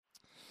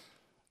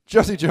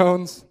Jesse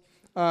Jones,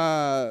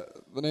 the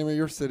name of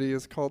your city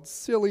is called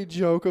Silly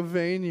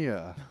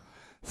Jokovania.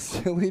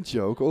 Silly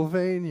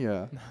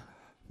Jokovania.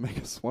 Make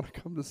us want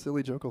to come to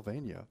Silly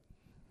Jokovania.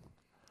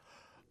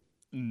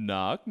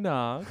 Knock,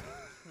 knock.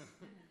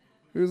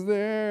 Who's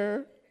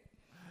there?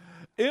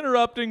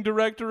 Interrupting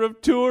director of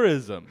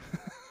tourism.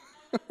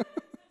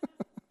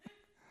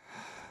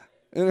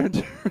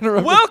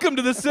 Welcome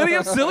to the city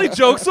of Silly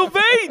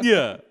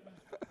Jokesylvania.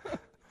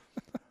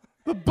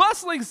 The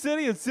bustling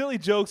city of Silly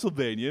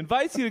Jokesylvania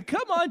invites you to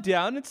come on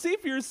down and see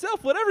for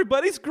yourself what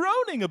everybody's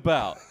groaning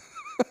about.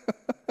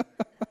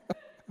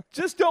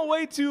 Just don't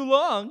wait too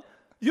long.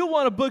 You'll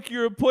want to book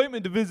your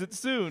appointment to visit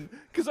soon,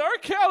 because our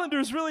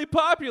calendar's really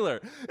popular.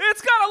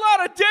 It's got a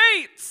lot of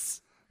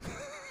dates.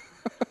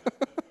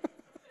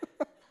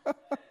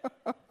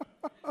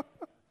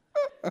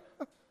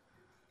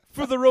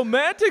 For the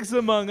romantics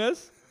among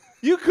us,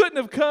 you couldn't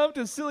have come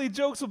to Silly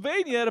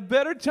Jokesylvania at a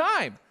better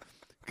time,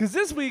 because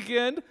this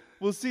weekend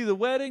we'll see the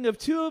wedding of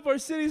two of our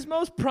city's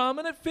most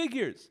prominent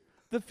figures,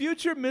 the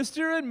future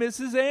Mr. and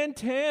Mrs.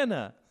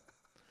 Antana.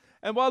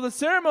 And while the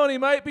ceremony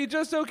might be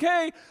just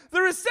okay,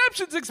 the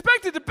reception's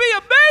expected to be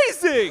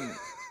amazing!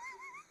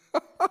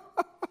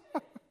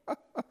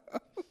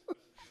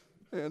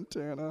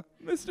 Antana.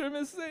 Mr. and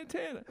Mrs.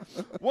 Antana.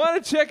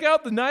 Want to check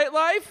out the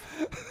nightlife?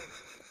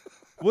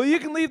 Well, you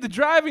can leave the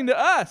driving to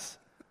us.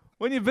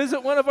 When you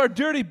visit one of our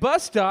dirty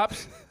bus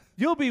stops,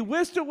 you'll be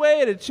whisked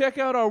away to check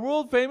out our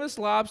world-famous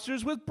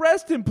lobsters with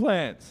breast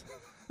implants.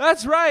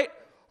 That's right.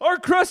 Our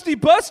crusty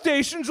bus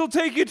stations will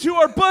take you to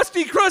our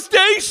busty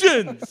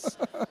crustaceans.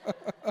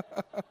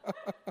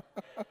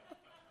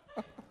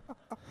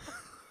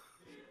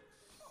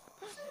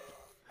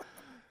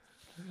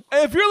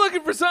 And if you're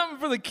looking for something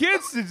for the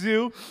kids to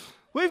do,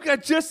 we've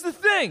got just the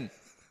thing.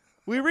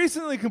 We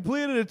recently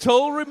completed a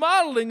total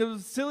remodeling of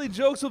the Silly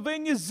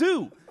Jokesylvania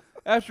Zoo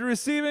after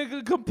receiving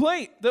a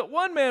complaint that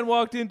one man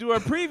walked into our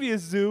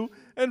previous zoo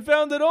and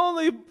found that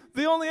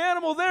the only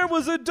animal there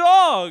was a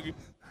dog.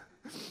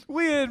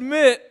 We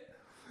admit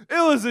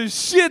it was a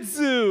Shih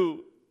Tzu.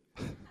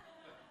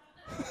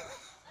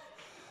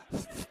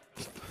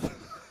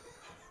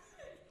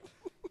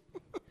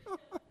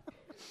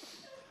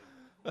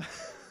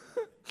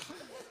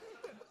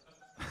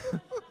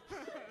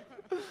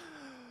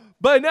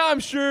 By now, I'm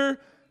sure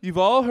you've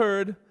all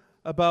heard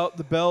about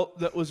the belt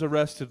that was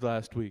arrested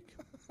last week.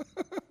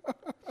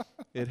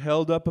 It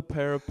held up a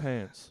pair of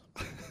pants.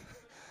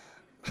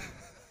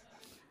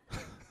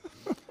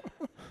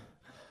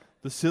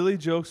 The Silly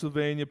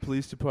Jokesylvania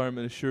Police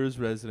Department assures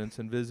residents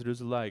and visitors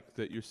alike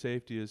that your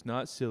safety is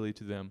not silly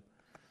to them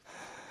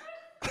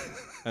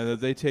and that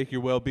they take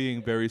your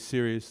well-being very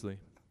seriously.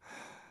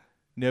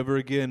 Never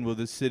again will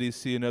this city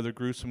see another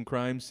gruesome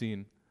crime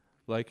scene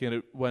like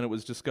when it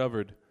was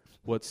discovered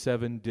what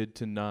 7 did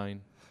to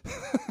 9.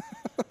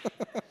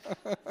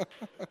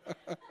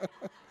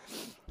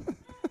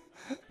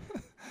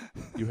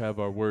 You have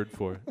our word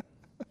for it.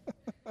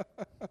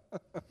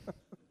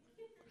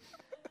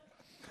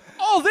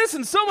 All this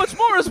and so much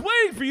more is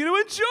waiting for you to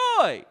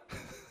enjoy.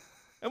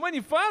 And when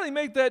you finally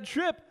make that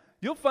trip,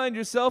 you'll find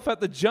yourself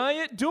at the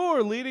giant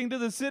door leading to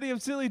the city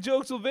of Silly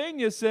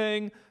Jokesylvania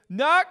saying,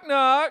 knock,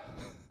 knock.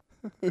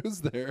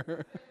 Who's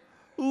there?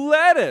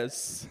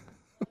 Lettuce.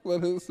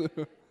 Lettuce.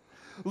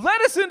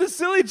 Let us into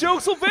Silly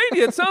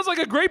Jokesylvania. It sounds like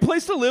a great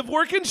place to live,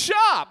 work, and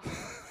shop.